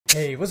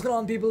Hey, what's going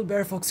on people,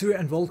 BareFox here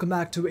and welcome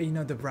back to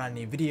another brand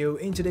new video.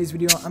 In today's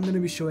video, I'm going to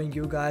be showing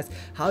you guys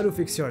how to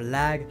fix your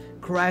lag,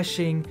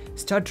 crashing,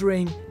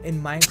 stuttering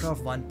in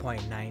Minecraft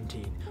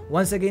 1.19.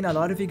 Once again, a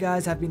lot of you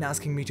guys have been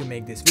asking me to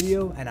make this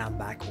video and I'm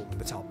back on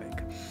the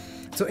topic.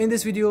 So in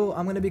this video,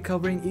 I'm going to be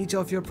covering each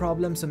of your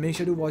problems, so make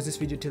sure to watch this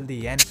video till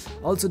the end.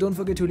 Also, don't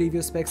forget to leave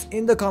your specs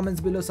in the comments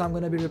below, so I'm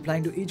going to be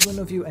replying to each one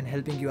of you and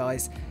helping you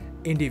guys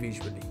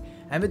individually.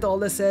 And with all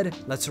that said,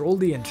 let's roll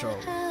the intro.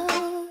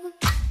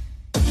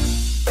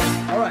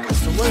 Alright,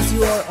 so once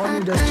you are on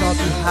your desktop,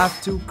 you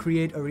have to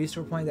create a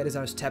restore point. That is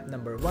our step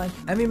number 1.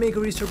 And we make a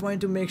restore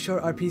point to make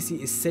sure our PC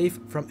is safe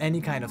from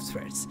any kind of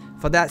threats.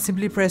 For that,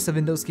 simply press the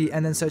Windows key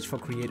and then search for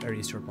create a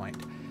restore point.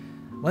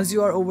 Once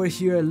you are over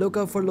here, look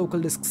up for local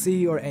disk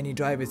C or any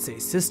drive which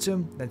says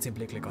system, then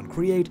simply click on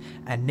create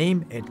and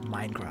name it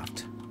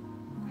Minecraft.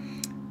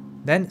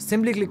 Then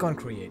simply click on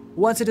create.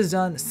 Once it is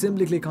done,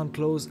 simply click on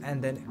close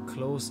and then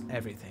close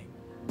everything.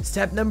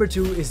 Step number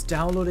 2 is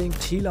downloading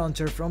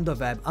TLauncher from the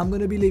web. I'm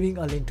going to be leaving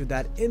a link to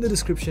that in the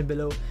description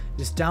below.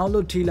 Just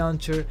download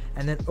TLauncher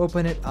and then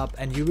open it up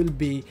and you will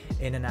be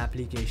in an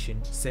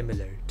application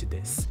similar to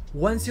this.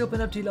 Once you open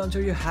up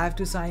TLauncher, you have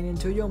to sign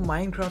into your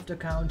Minecraft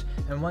account,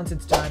 and once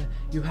it's done,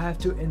 you have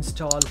to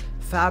install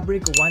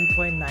Fabric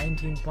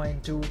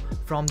 1.19.2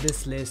 from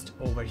this list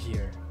over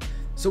here.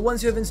 So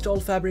once you have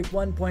installed Fabric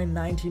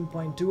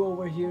 1.19.2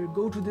 over here,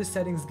 go to this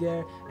settings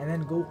gear and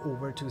then go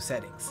over to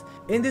settings.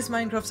 In this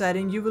Minecraft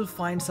setting, you will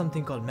find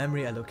something called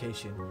memory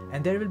allocation,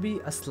 and there will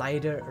be a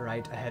slider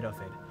right ahead of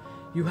it.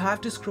 You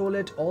have to scroll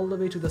it all the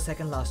way to the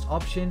second last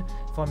option.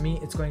 For me,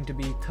 it's going to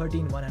be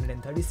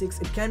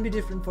 13136. It can be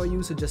different for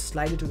you, so just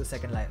slide it to the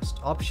second last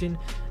option.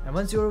 And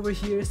once you're over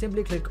here,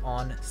 simply click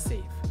on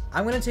save.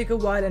 I'm going to take a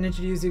while and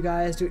introduce you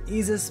guys to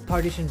EaseUS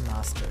Partition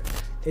Master.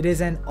 It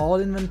is an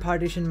all-in-one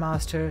partition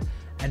master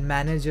and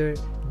manager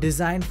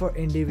designed for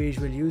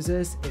individual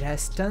users. It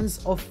has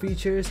tons of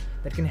features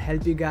that can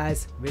help you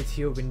guys with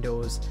your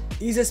Windows.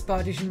 EaseUS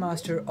Partition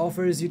Master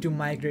offers you to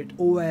migrate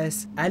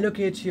OS,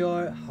 allocate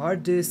your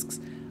hard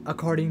disks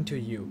according to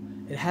you.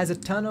 It has a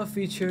ton of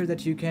features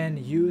that you can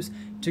use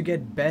to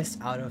get best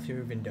out of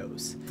your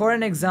Windows. For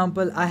an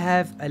example, I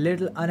have a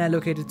little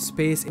unallocated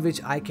space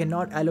which I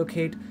cannot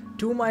allocate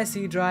to my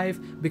C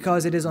drive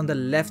because it is on the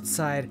left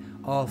side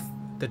of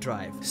the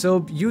drive.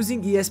 So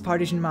using EaseUS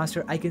Partition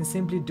Master, I can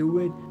simply do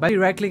it by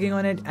right clicking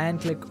on it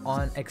and click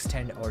on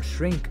extend or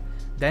shrink.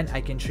 Then I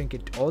can shrink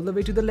it all the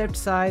way to the left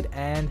side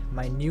and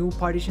my new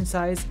partition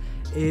size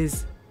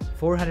is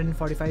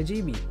 445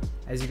 GB.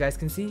 As you guys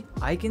can see,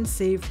 I can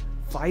save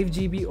 5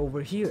 GB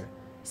over here.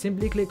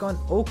 Simply click on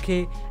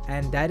OK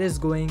and that is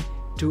going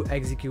to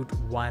execute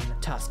one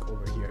task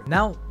over here.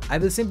 Now I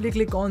will simply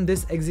click on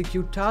this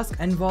execute task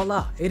and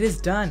voila, it is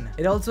done.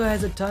 It also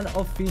has a ton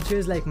of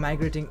features like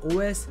migrating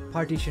OS,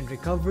 partition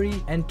recovery,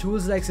 and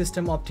tools like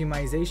system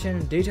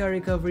optimization, data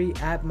recovery,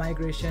 app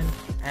migration,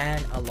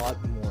 and a lot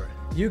more.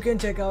 You can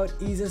check out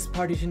EaseUS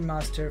Partition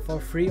Master for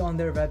free on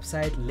their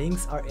website.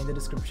 Links are in the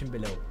description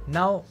below.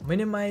 Now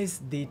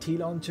minimize the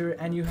TLauncher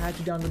and you have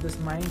to download this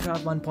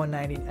Minecraft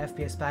 1.19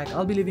 FPS Pack.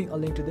 I'll be leaving a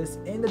link to this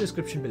in the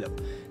description below.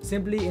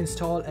 Simply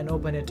install and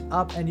open it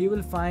up and you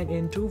will find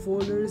in 2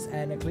 folders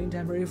and a clean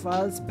temporary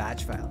files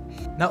batch file.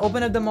 Now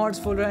open up the mods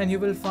folder and you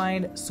will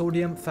find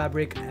Sodium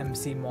Fabric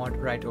MC mod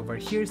right over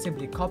here.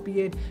 Simply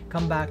copy it,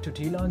 come back to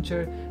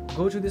TLauncher,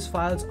 go to this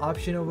files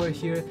option over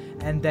here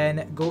and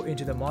then go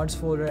into the mods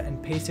folder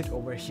and paste it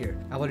over here.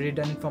 I've already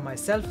done it for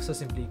myself, so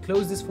simply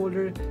close this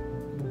folder,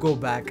 go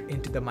back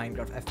into the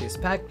Minecraft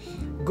FPS Pack,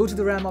 go to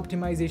the RAM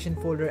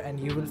optimization folder and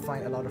you will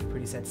find a lot of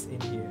presets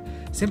in here.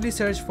 Simply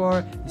search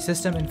for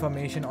system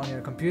information on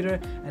your computer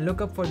and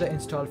look up for the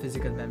installed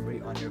physical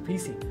memory on your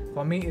PC.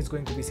 For me, it's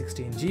going to be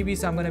 16 GB,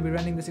 so I'm going to be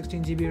running the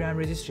 16 GB RAM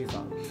registry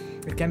file.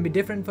 It can be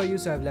different for you,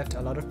 so I've left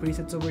a lot of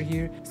presets over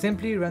here.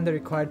 Simply run the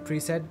required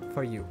preset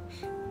for you.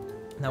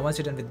 Now once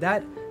you're done with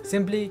that,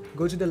 simply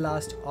go to the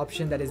last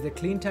option, that is the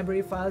clean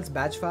temporary files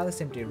batch file.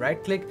 Simply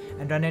right click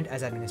and run it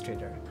as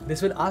administrator.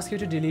 This will ask you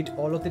to delete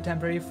all of the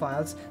temporary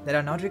files that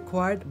are not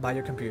required by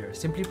your computer.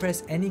 Simply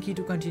press any key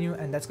to continue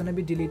and that's going to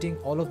be deleting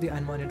all of the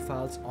unwanted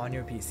files on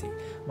your PC.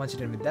 Once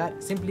you're done with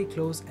that, simply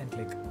close and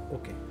click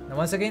OK. Now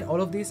once again, all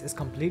of this is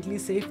completely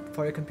safe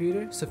for your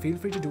computer, so feel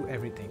free to do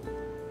everything.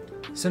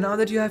 So now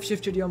that you have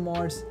shifted your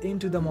mods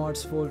into the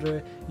mods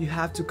folder, you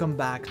have to come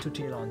back to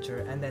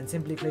TLauncher and then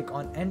simply click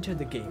on enter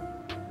the game.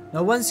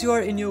 Now once you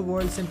are in your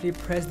world, simply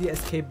press the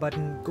escape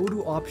button, go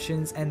to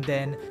options and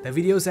then the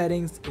video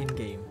settings in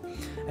game.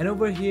 And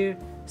over here,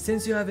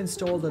 since you have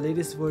installed the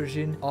latest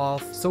version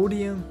of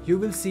Sodium, you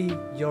will see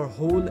your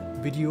whole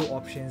video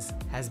options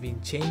has been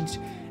changed,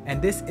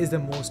 and this is the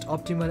most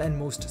optimal and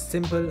most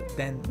simple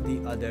than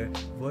the other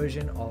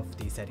version of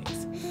the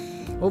settings.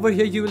 Over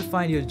here you will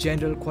find your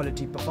general,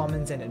 quality,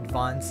 performance and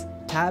advanced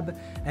tab,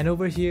 and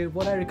over here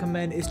what I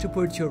recommend is to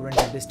put your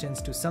render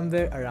distance to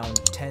somewhere around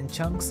 10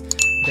 chunks.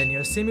 Then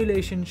your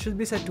simulation should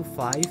be set to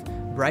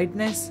 5,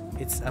 brightness,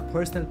 it's a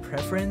personal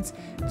preference,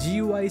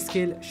 GUI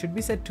scale should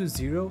be set to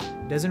 0,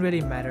 doesn't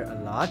really matter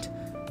a lot.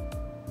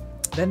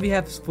 Then we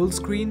have full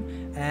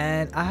screen,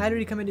 and I highly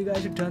recommend you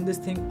guys to turn this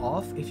thing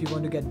off if you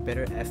want to get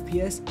better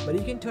FPS, but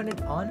you can turn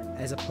it on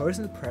as a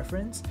personal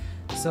preference.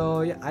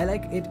 So yeah, I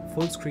like it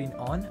full screen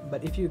on,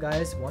 but if you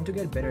guys want to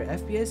get better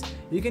FPS,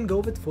 you can go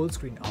with full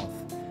screen off.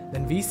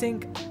 Then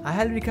VSync, I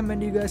highly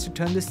recommend you guys to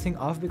turn this thing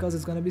off because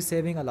it's going to be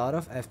saving a lot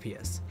of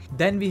FPS.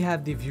 Then we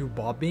have the view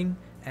bobbing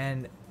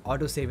and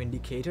autosave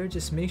indicator.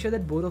 Just make sure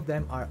that both of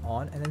them are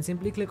on and then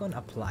simply click on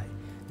apply.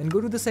 Then go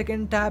to the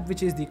second tab,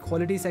 which is the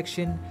quality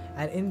section,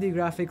 and in the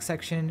graphics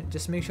section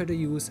just make sure to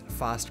use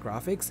fast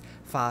graphics,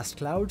 fast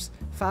clouds,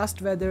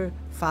 fast weather,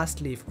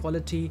 fast leaf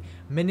quality,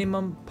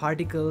 minimum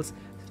particles,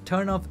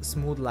 turn off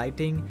smooth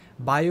lighting,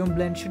 biome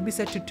blend should be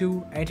set to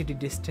 2, entity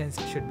distance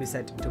should be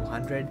set to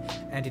 100,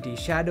 entity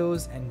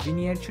shadows and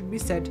vignette should be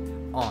set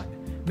on.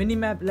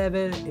 Minimap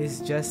level is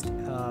just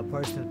a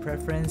personal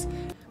preference,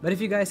 but if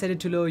you guys set it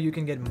to low, you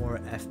can get more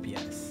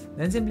FPS.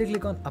 Then simply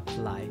click on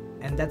apply,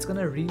 and that's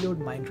gonna reload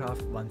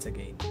Minecraft once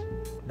again.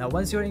 Now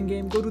once you're in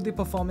game, go to the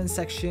performance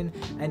section,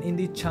 and in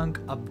the chunk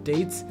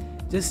updates,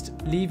 just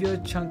leave your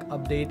chunk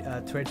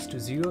update threads to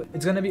 0.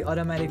 It's gonna be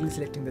automatically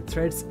selecting the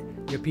threads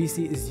your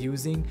PC is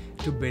using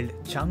to build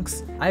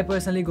chunks. I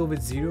personally go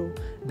with 0.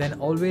 Then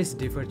always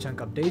defer chunk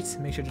updates.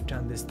 Make sure to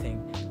turn this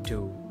thing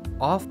to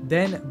off.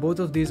 Then both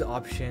of these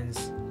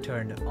options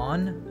turned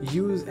on.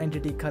 Use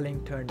entity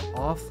culling turned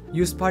off.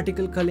 Use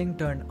particle culling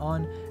turned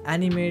on.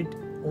 Animate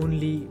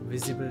only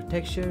visible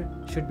texture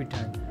should be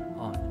turned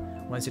on.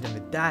 Once you're done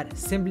with that,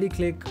 simply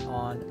click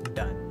on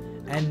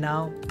done. And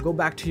now go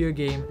back to your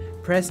game,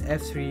 press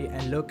F3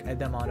 and look at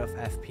the amount of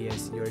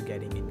FPS you're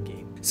getting in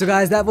game. So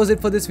guys, that was it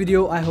for this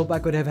video. I hope I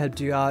could have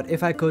helped you out.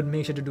 If I could,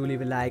 make sure to do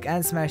leave a like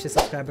and smash the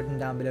subscribe button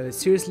down below. It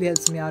seriously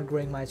helps me out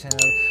growing my channel.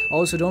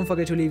 Also, don't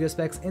forget to leave your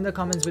specs in the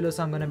comments below,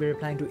 so I'm gonna be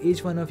replying to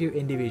each one of you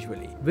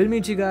individually. We'll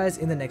meet you guys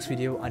in the next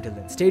video. Until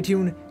then, stay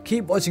tuned,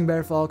 keep watching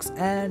BareFox,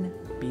 and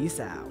peace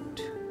out.